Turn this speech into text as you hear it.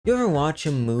You ever watch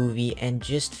a movie and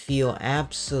just feel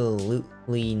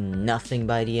absolutely nothing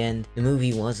by the end? The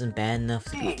movie wasn't bad enough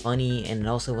to be funny, and it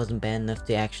also wasn't bad enough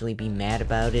to actually be mad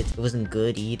about it. It wasn't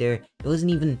good either. It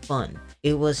wasn't even fun.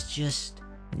 It was just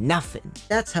nothing.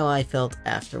 That's how I felt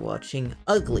after watching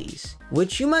Uglies,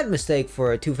 which you might mistake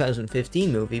for a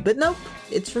 2015 movie, but nope,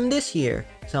 it's from this year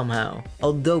somehow.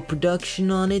 Although production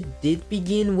on it did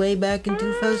begin way back in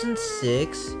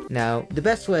 2006. Now, the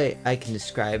best way I can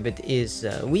describe it is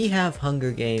we have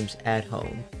Hunger Games at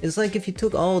home. It's like if you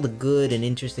took all the good and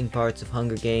interesting parts of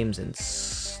Hunger Games and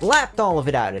slapped all of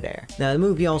it out of there. Now, the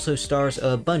movie also stars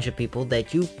a bunch of people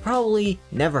that you've probably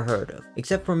never heard of,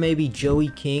 except for maybe Joey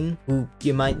King, who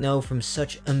you might know from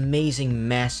such amazing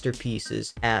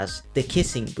masterpieces as The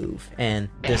Kissing Booth and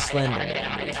The Slender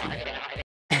Man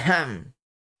movie.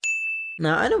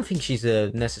 Now, I don't think she's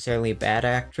necessarily a bad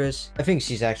actress. I think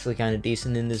she's actually kind of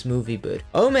decent in this movie, but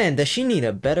oh man, does she need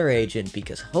a better agent,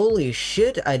 because holy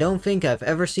shit, I don't think I've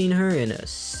ever seen her in a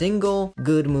single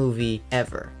good movie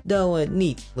ever. Though, a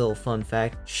neat little fun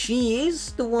fact, she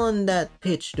is the one that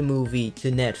pitched the movie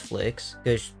to Netflix,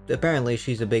 because apparently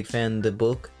she's a big fan of the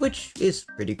book, which is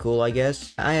pretty cool, I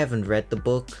guess. I haven't read the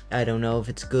book. I don't know if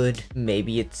it's good.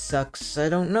 Maybe it sucks. I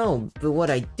don't know. But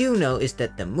what I do know is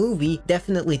that the movie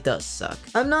definitely does suck.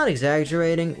 I'm not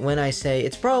exaggerating when I say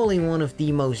it's probably one of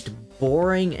the most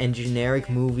boring and generic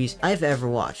movies I've ever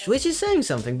watched, which is saying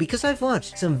something because I've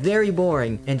watched some very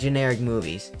boring and generic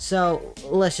movies. So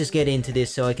let's just get into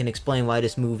this so I can explain why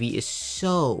this movie is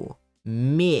so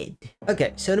mid.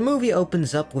 Okay, so the movie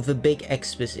opens up with a big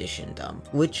exposition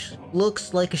dump, which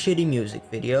looks like a shitty music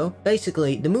video.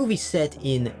 Basically, the movie's set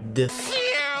in the future.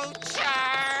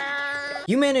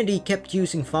 Humanity kept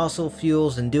using fossil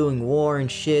fuels and doing war and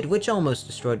shit, which almost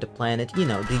destroyed the planet, you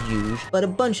know, the huge. But a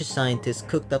bunch of scientists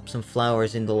cooked up some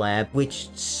flowers in the lab, which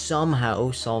somehow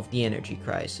solved the energy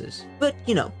crisis. But,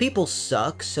 you know, people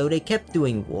suck, so they kept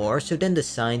doing war, so then the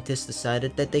scientists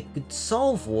decided that they could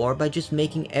solve war by just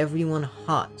making everyone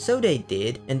hot. So they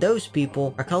did, and those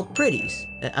people are called pretties.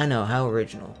 I know, how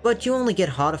original. But you only get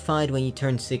hotified when you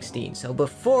turn 16, so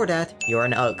before that, you're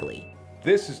an ugly.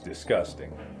 This is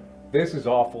disgusting. This is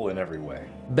awful in every way.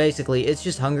 Basically, it's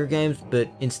just Hunger Games, but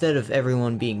instead of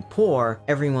everyone being poor,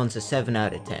 everyone's a 7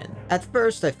 out of 10. At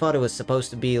first, I thought it was supposed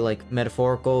to be, like,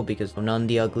 metaphorical, because none of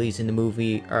the uglies in the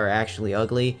movie are actually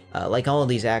ugly. Like, all of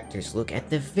these actors look, at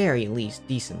the very least,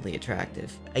 decently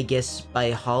attractive. I guess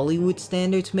by Hollywood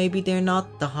standards, maybe they're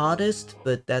not the hottest,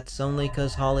 but that's only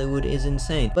because Hollywood is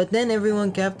insane. But then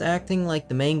everyone kept acting like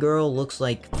the main girl looks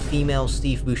like female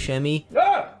Steve Buscemi.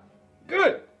 Ah!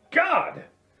 Good God!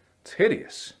 It's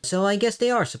hideous. So I guess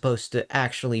they are supposed to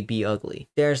actually be ugly.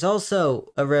 There's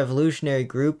also a revolutionary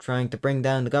group trying to bring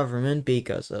down the government,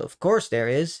 because of course there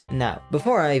is. Now,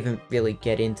 before I even really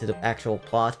get into the actual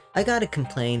plot, I gotta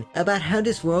complain about how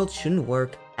this world shouldn't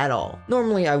work at all.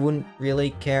 Normally I wouldn't really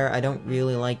care. I don't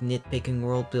really like nitpicking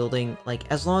world building. Like,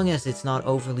 as long as it's not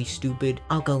overly stupid,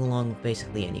 I'll go along with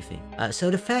basically anything.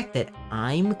 So the fact that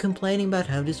I'm complaining about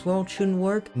how this world shouldn't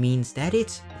work means that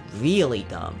it's really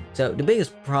dumb. So the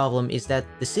biggest problem is that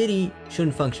the city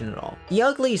shouldn't function at all. The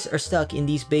uglies are stuck in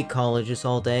these big colleges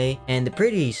all day, and the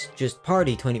pretties just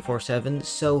party 24/7,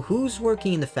 so who's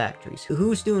working in the factories?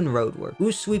 Who's doing road work?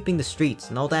 Who's sweeping the streets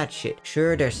and all that shit?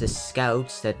 Sure, there's the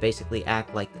scouts that basically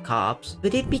act like the cops,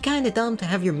 but it'd be kinda dumb to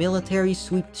have your military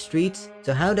sweep the streets.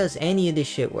 So how does any of this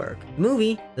shit work? The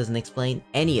movie doesn't explain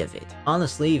any of it.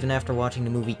 Honestly, even after watching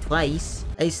the movie twice,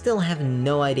 I still have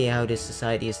no idea how this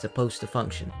society is supposed to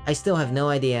function. I still have no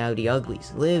idea how the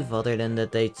uglies live, other than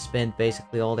that they spend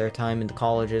basically all their time in the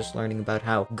colleges learning about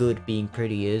how good being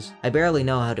pretty is. I barely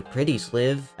know how the pretties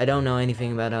live. I don't know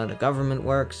anything about how the government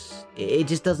works. It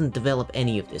just doesn't develop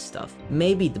any of this stuff.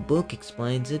 Maybe the book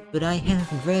explains it, but I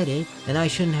haven't read it, and I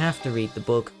shouldn't have to read the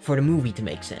book for the movie to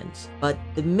make sense. But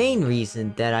the main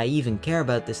reason that I even care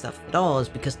about this stuff at all is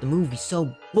because the movie's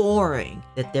so boring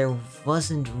that there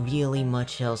wasn't really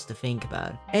much else to think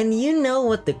about. And you know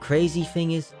what the crazy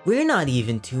thing is? We're not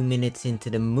even 2 minutes into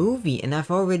the movie and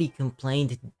I've already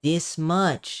complained this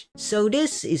much. So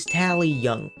this is Tally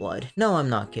Youngblood. No, I'm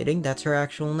not kidding, that's her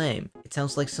actual name. It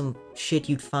sounds like some shit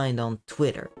you'd find on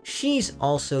Twitter. She's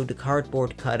also the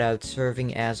cardboard cutout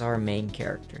serving as our main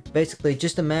character. Basically,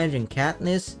 just imagine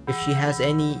Katniss if she has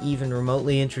any even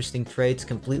remotely interesting traits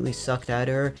completely sucked out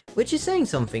of her, which is saying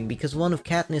something because one of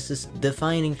Katniss's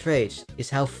defining traits is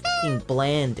how f***ing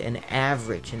bland and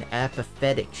average and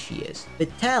apathetic she is.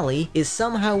 But Tally is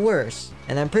somehow worse,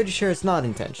 and I'm pretty sure it's not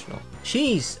intentional.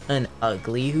 She's an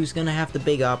ugly who's gonna have the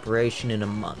big operation in a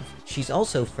month. she's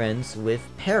also friends with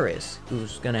Paris,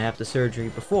 who's gonna have the surgery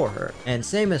before her. And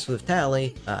same as with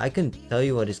Tally, I couldn't tell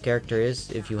you what his character is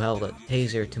if you held a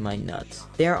taser to my nuts.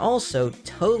 They're also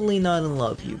totally not in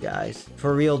love, you guys.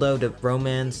 For real though, the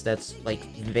romance that's like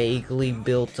vaguely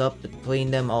built up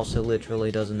between them also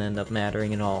literally doesn't end up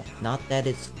mattering at all. Not that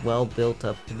it's well built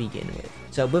up to begin with.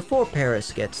 So before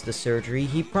Paris gets the surgery,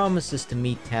 he promises to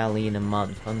meet Tally in a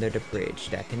month under the bridge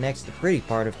that connects the pretty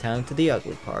part of town to the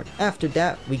ugly part. After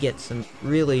that, we get some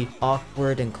really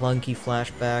awkward and clunky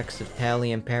flashbacks of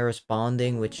Tally and Paris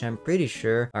bonding, which I'm pretty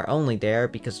sure are only there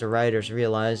because the writers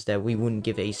realized that we wouldn't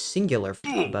give a singular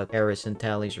f about Paris and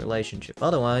Tally's relationship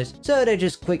otherwise, so they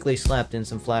just quickly slapped in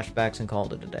some flashbacks and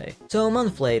called it a day. So a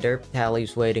month later,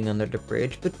 Tally's waiting under the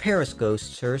bridge, but Paris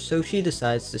ghosts her, so she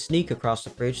decides to sneak across the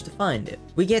bridge to find it.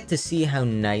 We get to see how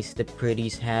nice the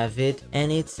pretties have it,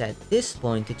 and it's at this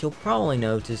point that you'll probably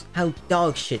notice how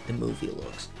dog shit the movie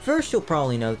looks. First, you'll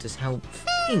probably notice how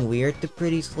f***ing weird the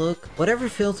pretties look. Whatever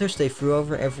filters they threw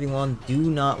over everyone do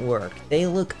not work. They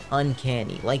look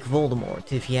uncanny, like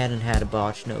Voldemort if he hadn't had a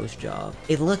botched nose job.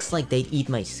 It looks like they'd eat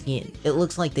my skin. It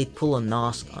looks like they'd pull a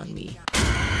nosk on me.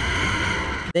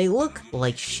 They look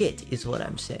like shit, is what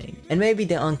I'm saying. And maybe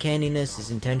the uncanniness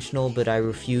is intentional, but I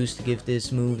refuse to give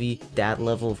this movie that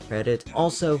level of credit.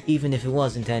 Also, even if it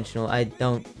was intentional, I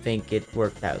don't think it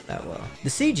worked out that well. The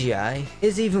CGI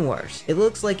is even worse. It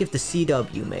looks like if the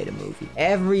CW made a movie.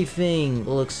 Everything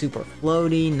looks super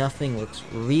floaty, nothing looks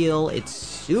real. It's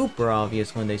super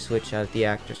obvious when they switch out the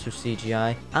actors for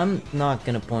CGI. I'm not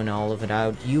gonna point all of it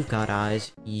out. You've got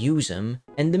eyes, use them.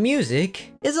 And the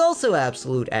music is also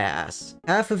absolute ass.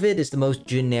 Half of it is the most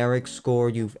generic score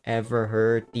you've ever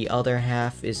heard. The other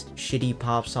half is shitty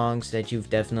pop songs that you've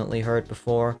definitely heard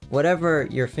before. Whatever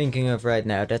you're thinking of right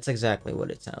now, that's exactly what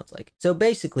it sounds like. So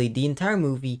basically, the entire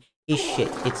movie is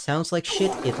shit. It sounds like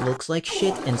shit, it looks like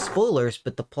shit, and spoilers,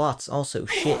 but the plot's also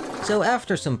shit. So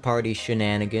after some party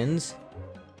shenanigans,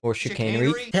 or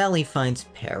chicanery, Tally finds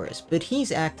Paris, but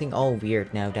he's acting all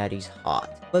weird now that he's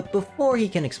hot. But before he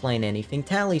can explain anything,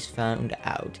 Tally's found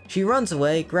out. She runs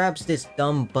away, grabs this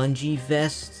dumb bungee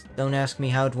vest, don't ask me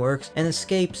how it works, and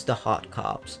escapes the hot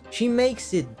cops. She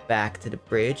makes it back to the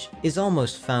bridge, is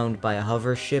almost found by a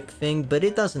hover ship thing, but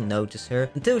it doesn't notice her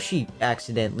until she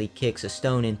accidentally kicks a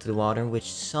stone into the water,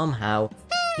 which somehow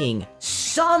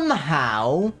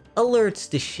alerts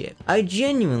the ship. I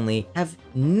genuinely have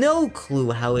no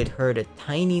clue how it heard a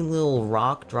tiny little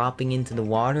rock dropping into the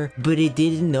water, but it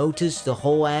didn't notice the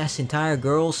whole ass entire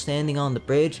girl standing on the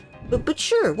bridge. But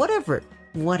sure, whatever.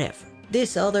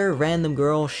 This other random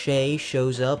girl, Shay,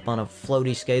 shows up on a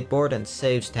floaty skateboard and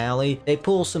saves Tally. They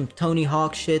pull some Tony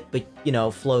Hawk shit, but you know,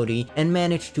 floaty, and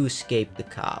manage to escape the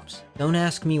cops. Don't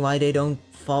ask me why they don't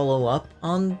follow up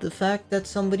on the fact that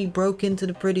somebody broke into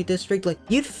the pretty district. Like,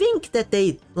 you'd think that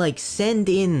they'd, like, send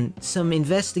in some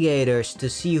investigators to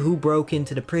see who broke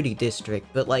into the pretty district,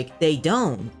 but, like, they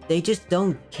don't. They just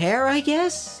don't care, I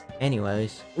guess?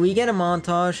 Anyways, we get a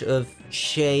montage of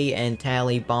Shay and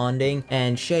Tally bonding,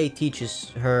 and Shay teaches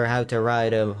her how to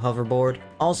ride a hoverboard.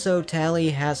 Also, Tally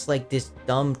has like this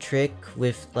dumb trick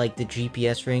with like the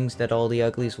GPS rings that all the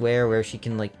uglies wear where she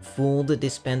can like fool the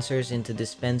dispensers into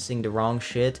dispensing the wrong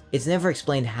shit. It's never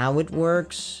explained how it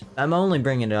works. I'm only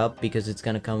bringing it up because it's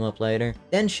gonna come up later.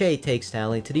 Then Shay takes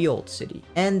Tally to the old city,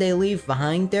 and they leave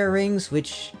behind their rings,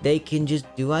 which they can just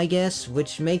do, I guess,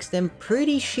 which makes them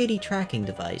pretty shitty tracking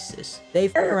devices. They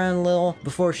fuck around a little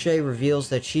before Shay reveals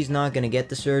that she's not gonna get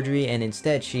the surgery, and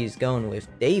instead she's going with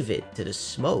David to the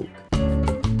smoke.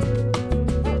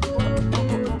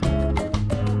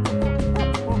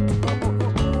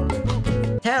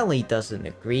 Tally doesn't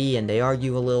agree, and they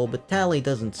argue a little, but Tally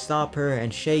doesn't stop her,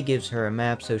 and Shay gives her a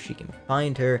map so she can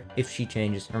find her if she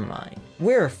changes her mind.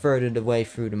 We're a third of the way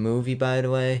through the movie, by the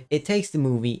way. It takes the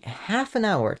movie half an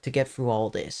hour to get through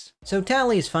all this. So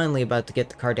Tally is finally about to get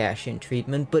the Kardashian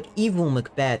treatment, but evil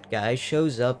McBad guy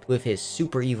shows up with his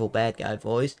super evil bad guy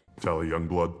voice, Tally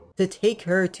Youngblood, to take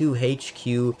her to HQ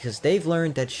because they've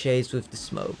learned that Shay's with the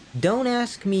smoke. Don't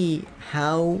ask me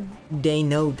how they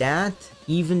know that,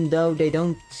 even though they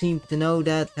don't seem to know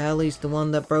that Tally's the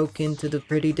one that broke into the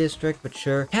pretty district, but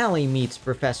sure. Tally meets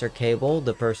Professor Cable,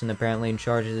 the person apparently in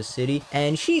charge of the city,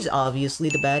 and she's obviously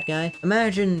the bad guy.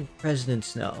 Imagine President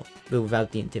Snow, but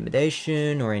without the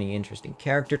intimidation or any interesting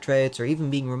character traits or even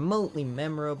being remotely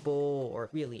memorable or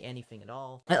really anything at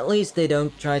all. At least they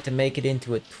don't try to make it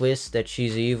into a twist that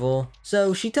she's evil.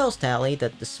 So she tells Tally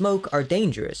that the smoke are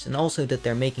dangerous and also that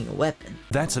they're making a weapon.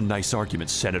 That's a nice argument,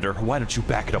 Senator. Why don't you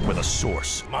back it up with a source?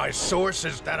 my source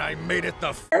is that I made it the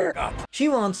f*** up. She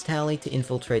wants Tally to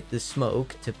infiltrate the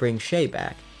smoke to bring Shay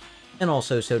back. and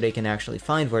also so they can actually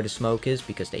find where the smoke is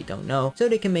because they don't know, so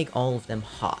they can make all of them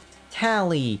hot.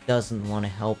 Tally doesn't want to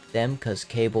help them because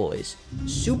Cable is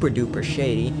super duper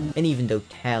shady, and even though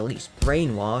Tally's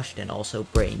brainwashed and also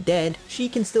brain dead, she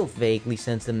can still vaguely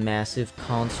sense the massive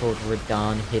Consort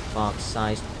Radon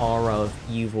hitbox-sized aura of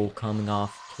evil coming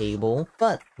off Cable.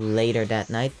 But later that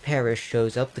night, Paris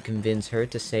shows up to convince her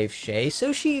to save Shay,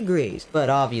 so she agrees. But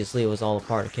obviously it was all a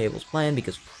part of Cable's plan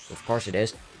because, of course it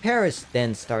is. Paris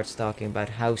then starts talking about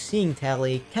how seeing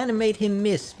Tally kinda made him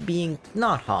miss being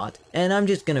not hot. And I'm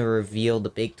just gonna reveal the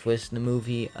big twist in the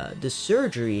movie. The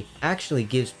surgery actually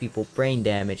gives people brain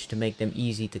damage to make them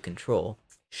easy to control.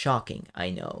 Shocking, I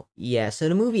know. Yeah, so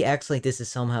the movie acts like this is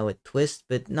somehow a twist,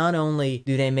 but not only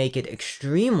do they make it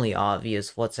extremely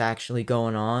obvious what's actually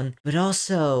going on, but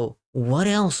also, what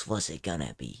else was it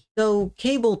gonna be? So,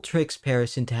 Cable tricks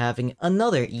Paris into having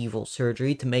another evil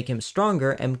surgery to make him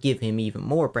stronger and give him even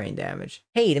more brain damage.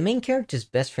 Hey, the main character's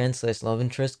best friend / love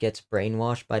interest gets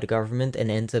brainwashed by the government and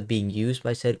ends up being used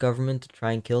by said government to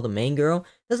try and kill the main girl?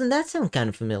 Doesn't that sound kind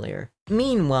of familiar?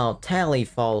 Meanwhile, Tally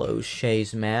follows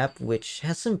Shay's map, which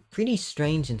has some pretty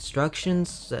strange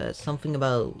instructions, something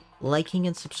about liking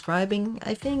and subscribing,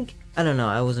 I think? I don't know,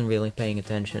 I wasn't really paying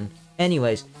attention.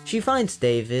 Anyways, she finds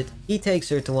David, he takes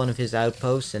her to one of his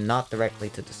outposts and not directly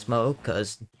to the smoke,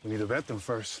 cause we need to vet them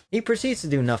first. He proceeds to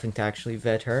do nothing to actually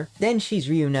vet her. Then she's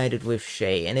reunited with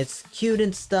Shay, and it's cute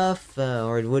and stuff,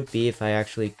 or it would be if I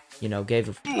actually, gave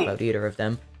a f about either of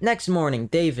them. Next morning,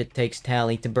 David takes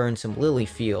Tally to burn some lily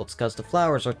fields, cause the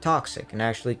flowers are toxic and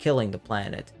actually killing the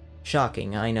planet.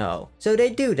 Shocking, I know. So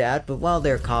they do that, but while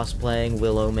they're cosplaying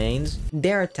Willow mains,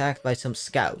 they're attacked by some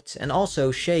scouts, and also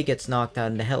Shay gets knocked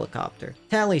out in the helicopter.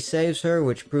 Tally saves her,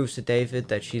 which proves to David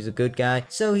that she's a good guy,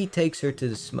 so he takes her to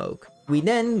the smoke. We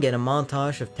then get a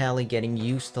montage of Tally getting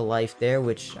used to life there,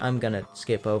 which I'm gonna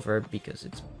skip over because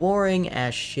it's boring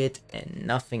as shit and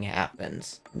nothing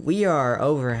happens. We are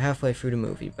over halfway through the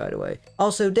movie, by the way.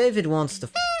 Also, David wants to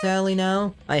f Tally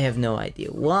now. I have no idea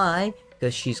why,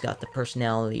 because she's got the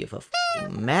personality of a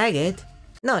f***ing maggot.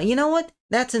 No, you know what?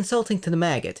 That's insulting to the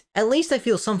maggot. At least I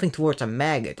feel something towards a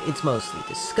maggot. It's mostly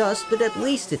disgust, but at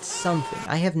least it's something.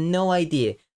 I have no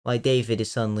idea why David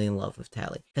is suddenly in love with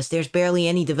Tally, because there's barely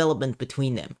any development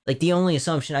between them. Like, the only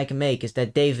assumption I can make is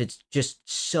that David's just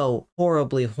so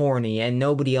horribly horny and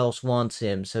nobody else wants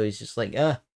him, so he's just like,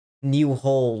 new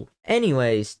hole.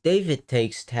 Anyways, David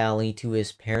takes Tally to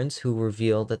his parents, who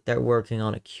reveal that they're working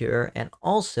on a cure, and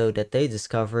also that they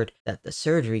discovered that the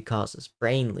surgery causes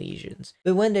brain lesions.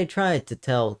 But when they tried to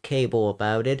tell Cable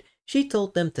about it, she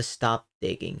told them to stop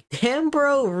digging. Damn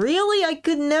bro, really? I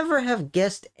could never have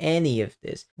guessed any of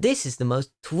this. This is the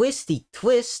most twisty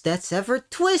twist that's ever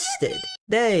twisted.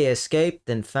 They escaped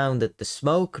and founded the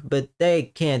smoke, but they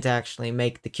can't actually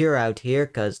make the cure out here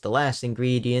cause the last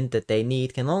ingredient that they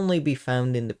need can only be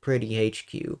found in the Pretty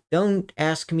HQ. Don't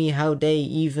ask me how they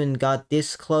even got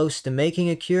this close to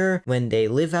making a cure when they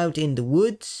live out in the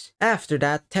woods. After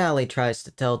that, Tally tries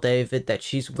to tell David that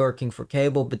she's working for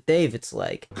Cable, but David's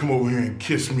like, come over here and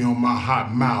kiss me on my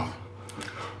hot mouth.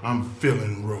 I'm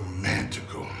feeling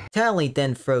romantical. Tally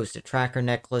then throws the tracker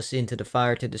necklace into the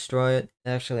fire to destroy it.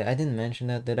 Actually, I didn't mention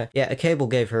that, did I? Yeah, a Cable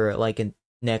gave her, like, a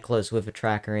necklace with a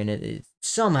tracker in it.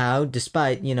 Somehow,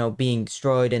 despite, being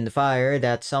destroyed in the fire,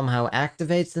 that somehow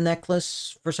activates the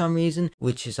necklace for some reason,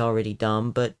 which is already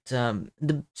dumb. But,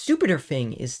 the stupider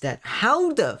thing is that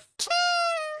how the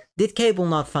did Cable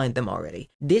not find them already?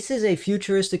 This is a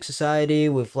futuristic society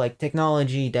with, like,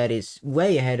 technology that is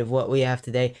way ahead of what we have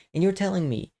today, and you're telling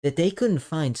me that they couldn't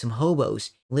find some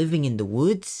hobos living in the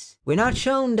woods? We're not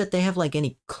shown that they have, like,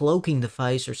 any cloaking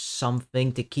device or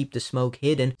something to keep the smoke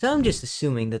hidden, so I'm just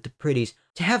assuming that the pretties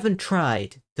haven't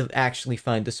tried to actually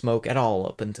find the smoke at all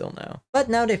up until now. But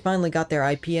now they finally got their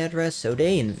IP address, so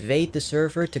they invade the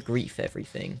server to grief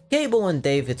everything. Cable and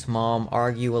David's mom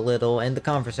argue a little, and the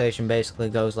conversation basically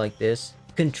goes like this.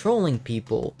 Controlling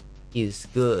people is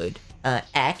good.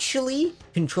 Actually,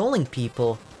 controlling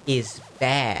people is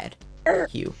bad.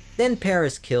 You. Then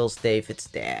Paris kills David's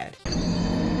dad.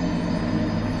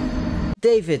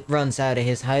 David runs out of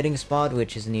his hiding spot,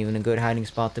 which isn't even a good hiding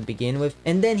spot to begin with,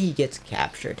 and then he gets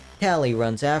captured. Tally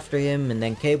runs after him, and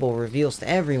then Cable reveals to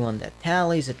everyone that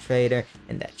Tally's a traitor,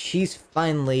 and that she's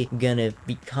finally gonna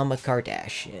become a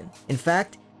Kardashian. In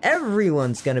fact,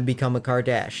 everyone's gonna become a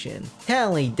Kardashian.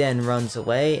 Tally then runs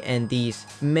away, and these,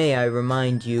 may I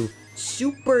remind you,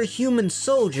 superhuman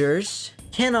soldiers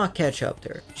cannot catch up to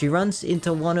her. She runs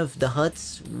into one of the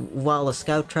huts while a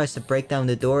scout tries to break down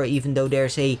the door, even though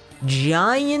there's a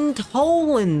giant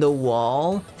hole in the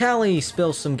wall. Tally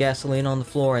spills some gasoline on the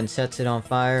floor and sets it on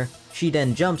fire. She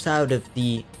then jumps out of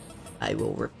the I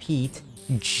will repeat,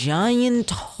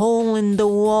 giant hole in the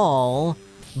wall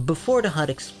before the hut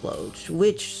explodes,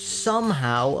 which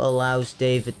somehow allows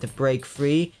David to break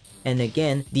free, and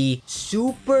again, the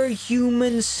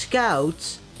superhuman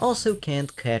scouts also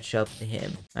can't catch up to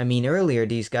him. I mean, earlier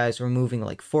these guys were moving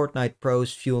like Fortnite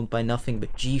pros fueled by nothing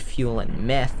but G Fuel and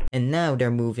meth, and now they're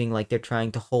moving like they're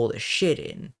trying to hold a shit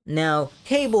in. Now,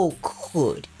 Cable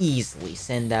could easily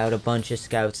send out a bunch of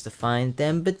scouts to find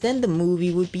them, but then the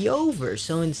movie would be over,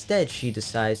 so instead she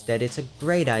decides that it's a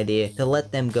great idea to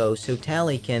let them go so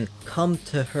Tally can come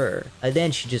to her, and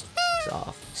then she just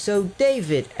off. So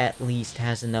David at least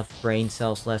has enough brain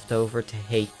cells left over to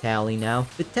hate Tally now,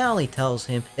 but Tally tells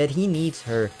him that he needs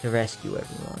her to rescue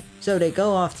everyone. So they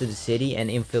go off to the city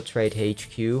and infiltrate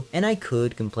HQ, and I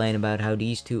could complain about how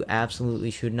these two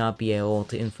absolutely should not be able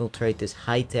to infiltrate this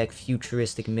high-tech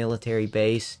futuristic military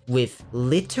base with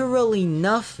literally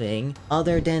nothing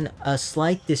other than a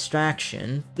slight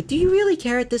distraction. But do you really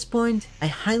care at this point? I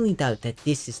highly doubt that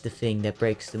this is the thing that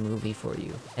breaks the movie for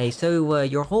you. Hey, so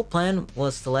your whole plan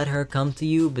was to let her come to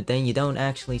you, but then you don't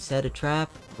actually set a trap?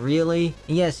 Really?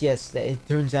 Yes, it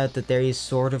turns out that there is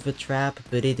sort of a trap,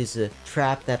 but it is a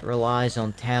trap that relies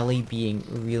on Tally being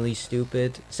really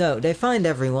stupid. So, they find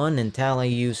everyone, and Tally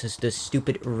uses the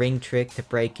stupid ring trick to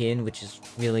break in, which is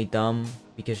really dumb.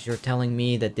 Because you're telling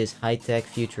me that this high-tech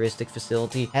futuristic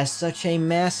facility has such a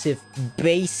massive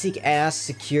basic-ass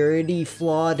security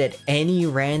flaw that any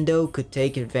rando could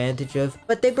take advantage of.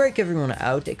 But they break everyone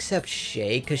out except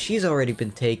Shay, because she's already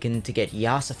been taken to get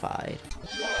yassified.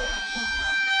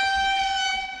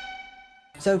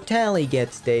 So Tally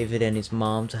gets David and his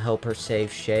mom to help her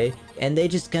save Shay, and they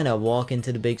just kinda walk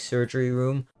into the big surgery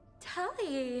room.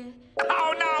 Tally!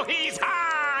 Oh no, he's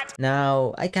hot!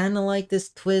 Now, I kinda like this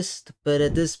twist, but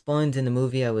at this point in the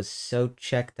movie I was so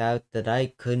checked out that I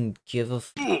couldn't give a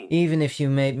f. Even if you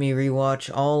made me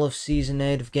rewatch all of Season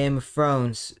 8 of Game of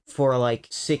Thrones for like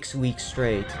 6 weeks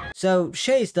straight. So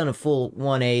Shay's done a full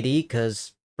 180,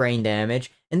 cause brain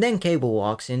damage, and then Cable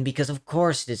walks in because of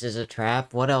course this is a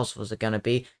trap, what else was it gonna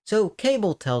be? So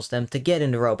Cable tells them to get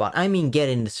in the robot, get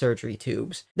in the surgery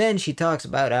tubes. Then she talks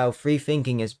about how free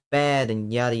thinking is bad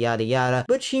and yada yada yada,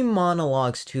 but she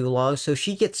monologues too long so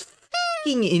she gets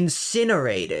fucking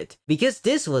incinerated. Because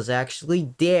this was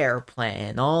actually their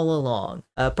plan all along.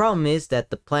 Problem is that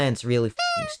the plan's really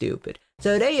fucking stupid.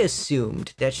 So they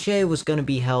assumed that Shay was gonna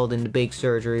be held in the big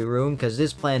surgery room because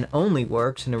this plan only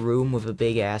works in a room with a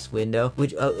big ass window.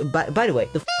 Which, by the way,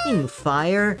 the fucking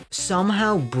fire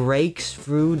somehow breaks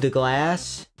through the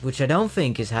glass, which I don't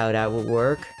think is how that would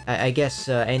work. I guess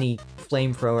any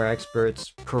flamethrower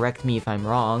experts correct me if I'm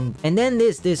wrong. And then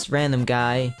this random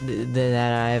guy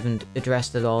that I haven't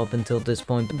addressed at all up until this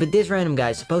point, but this random guy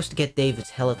is supposed to get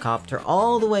David's helicopter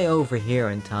all the way over here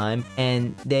in time,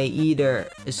 and they either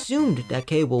assumed that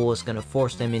Cable was gonna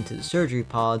force them into the surgery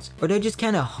pods, or they just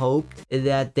kinda hoped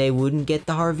that they wouldn't get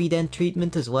the Harvey Dent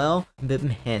treatment as well. But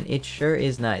man, it sure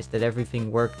is nice that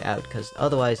everything worked out, because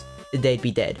otherwise they'd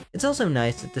be dead. It's also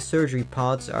nice that the surgery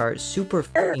pods are super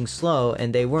fucking slow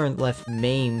and they weren't left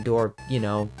maimed or,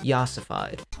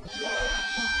 yassified.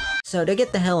 So they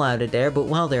get the hell out of there, but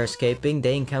while they're escaping,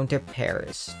 they encounter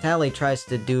Paris. Tally tries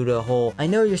to do the whole, I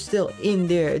know you're still in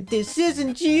there, this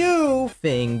isn't you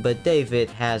thing, but David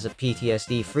has a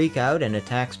PTSD freakout and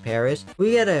attacks Paris.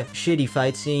 We get a shitty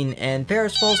fight scene, and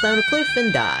Paris falls down a cliff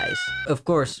and dies. Of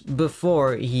course,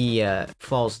 before he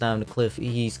falls down the cliff,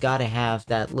 he's gotta have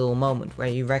that little moment where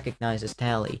he recognizes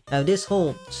Tally. Now this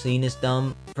whole scene is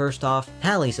dumb. First off,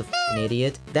 Tally's a f***ing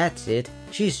idiot. That's it.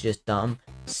 She's just dumb.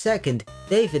 Second,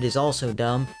 David is also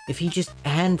dumb. If he just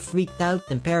hadn't freaked out,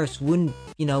 then Paris wouldn't,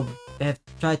 have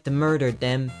tried to murder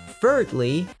them.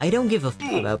 Thirdly, I don't give a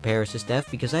f*** about Paris' death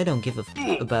because I don't give a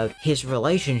f*** about his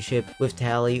relationship with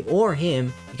Tally or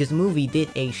him, because the movie did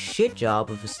a shit job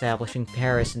of establishing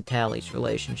Paris and Tally's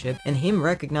relationship, and him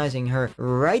recognizing her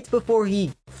right before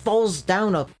he falls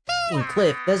down a f***ing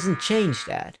cliff doesn't change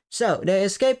that. So, they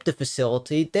escaped the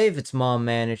facility. David's mom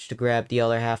managed to grab the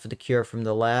other half of the cure from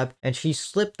the lab, and she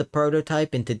slipped the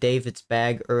prototype into David's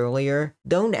bag earlier.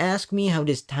 Don't ask me how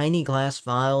this tiny glass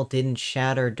vial didn't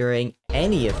shatter during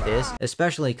any of this,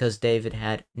 especially because David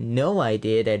had no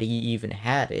idea that he even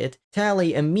had it.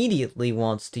 Tally immediately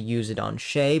wants to use it on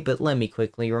Shay, but let me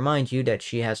quickly remind you that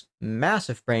she has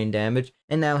massive brain damage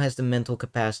and now has the mental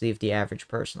capacity of the average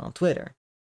person on Twitter.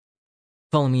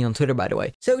 Follow me on Twitter, by the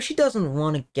way. So she doesn't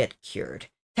want to get cured.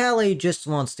 Tally just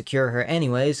wants to cure her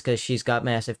anyways because she's got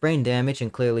massive brain damage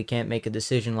and clearly can't make a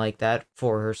decision like that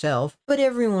for herself. But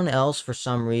everyone else, for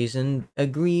some reason,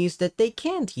 agrees that they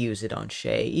can't use it on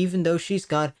Shay, even though she's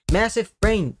got massive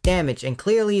brain damage and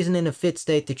clearly isn't in a fit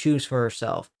state to choose for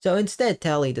herself. So instead,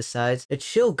 Tally decides that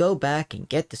she'll go back and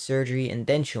get the surgery, and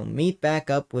then she'll meet back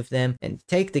up with them and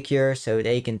take the cure so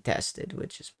they can test it,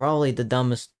 which is probably the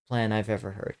dumbest plan I've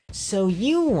ever heard. So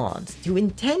you want to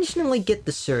intentionally get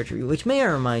the surgery, which may I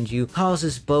remind you,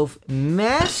 causes both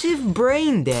massive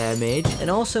brain damage and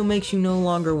also makes you no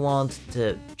longer want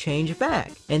to change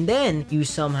back. And then you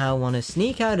somehow want to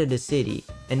sneak out of the city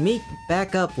and meet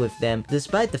back up with them,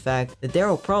 despite the fact that there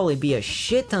will probably be a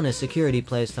shit ton of security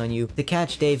placed on you to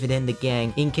catch David and the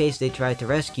gang in case they try to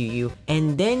rescue you,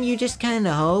 and then you just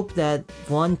kinda hope that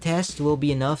one test will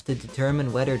be enough to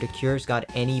determine whether the cure's got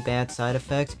any bad side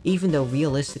effects, even though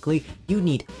realistically, you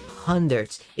need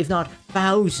hundreds, if not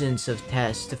thousands of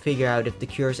tests to figure out if the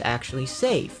cure's actually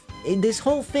safe. This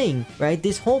whole thing, right,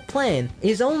 this whole plan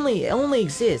is only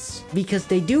exists because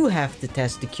they do have to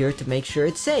test the cure to make sure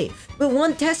it's safe. But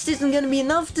one test isn't gonna be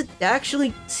enough to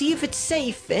actually see if it's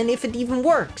safe and if it even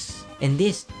works. And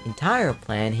this entire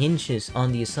plan hinges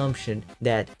on the assumption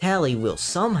that Tally will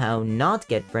somehow not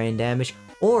get brain damage,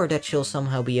 or that she'll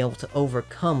somehow be able to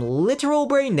overcome literal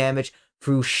brain damage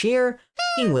through sheer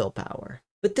f***ing willpower.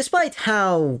 But despite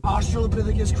how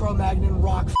Australopithecus Cro-Magnon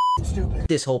rock stupid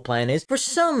this whole plan is, for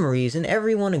some reason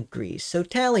everyone agrees. So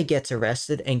Tally gets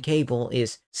arrested and Cable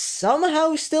is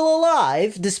somehow still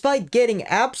alive despite getting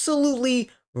absolutely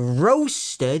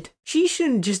roasted. She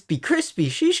shouldn't just be crispy,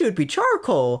 she should be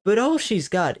charcoal. But all she's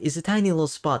got is a tiny little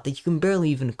spot that you can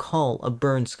barely even call a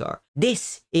burn scar.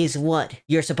 This is what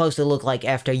you're supposed to look like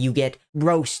after you get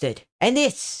roasted. And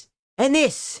this,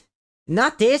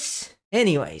 not this.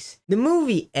 Anyways, the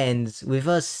movie ends with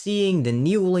us seeing the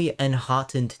newly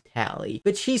enhottened Tally,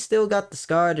 but she's still got the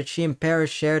scar that she and Paris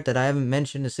shared that I haven't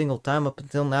mentioned a single time up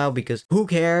until now because who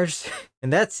cares?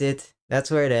 And that's it. That's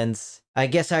where it ends. I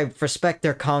guess I respect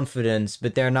their confidence,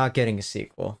 but they're not getting a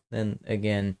sequel. Then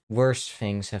again, worse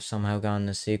things have somehow gotten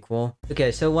a sequel.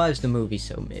 Okay, so why is the movie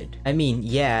so mid? I mean,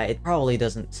 yeah, it probably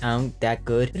doesn't sound that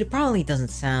good, but it probably doesn't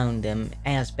sound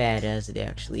as bad as it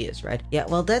actually is, right? Yeah,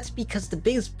 well, that's because the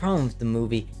biggest problem with the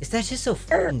movie is that it's just so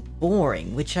fucking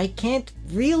boring, which I can't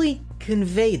really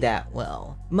convey that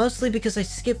well. Mostly because I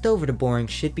skipped over the boring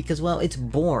shit because, well, it's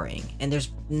boring, and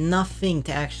there's nothing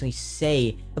to actually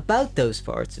say about those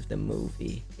parts of the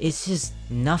movie. It's just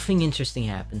nothing interesting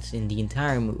happens in the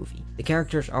entire movie. The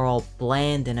characters are all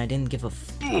bland, and I didn't give a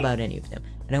f*** about any of them.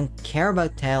 I don't care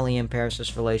about Tally and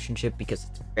Paris' relationship because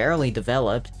it's barely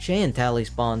developed. Shay and Tally's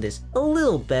bond is a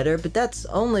little better, but that's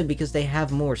only because they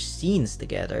have more scenes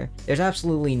together. There's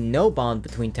absolutely no bond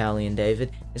between Tally and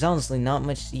David. There's honestly not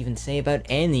much to even say about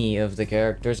any of the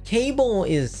characters. Cable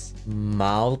is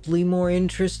mildly more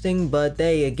interesting, but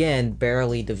they, again,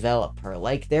 barely develop her.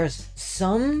 Like, there's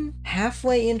some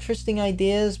halfway interesting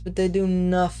ideas, but they do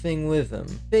nothing with them.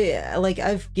 Like,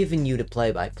 I've given you the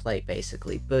play-by-play,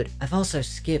 basically, but I've also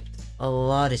skipped a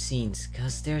lot of scenes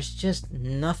because there's just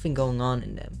nothing going on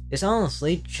in them. There's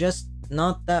honestly just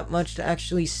not that much to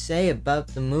actually say about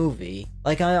the movie.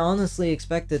 Like, I honestly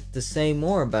expected to say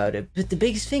more about it, but the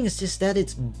biggest thing is just that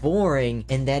it's boring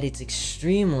and that it's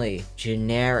extremely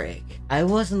generic. I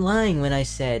wasn't lying when I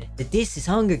said that this is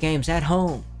Hunger Games at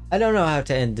home. I don't know how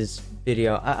to end this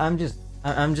video. I'm just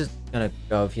gonna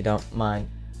go if you don't mind.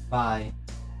 Bye.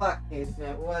 Fuck it,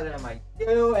 man. What am I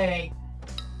doing?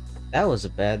 That was a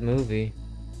bad movie.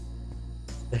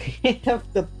 They have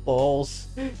the balls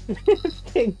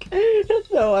think that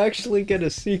they'll actually get a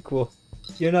sequel.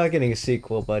 You're not getting a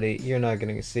sequel, buddy. You're not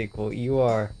getting a sequel. You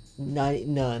are not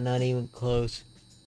even close.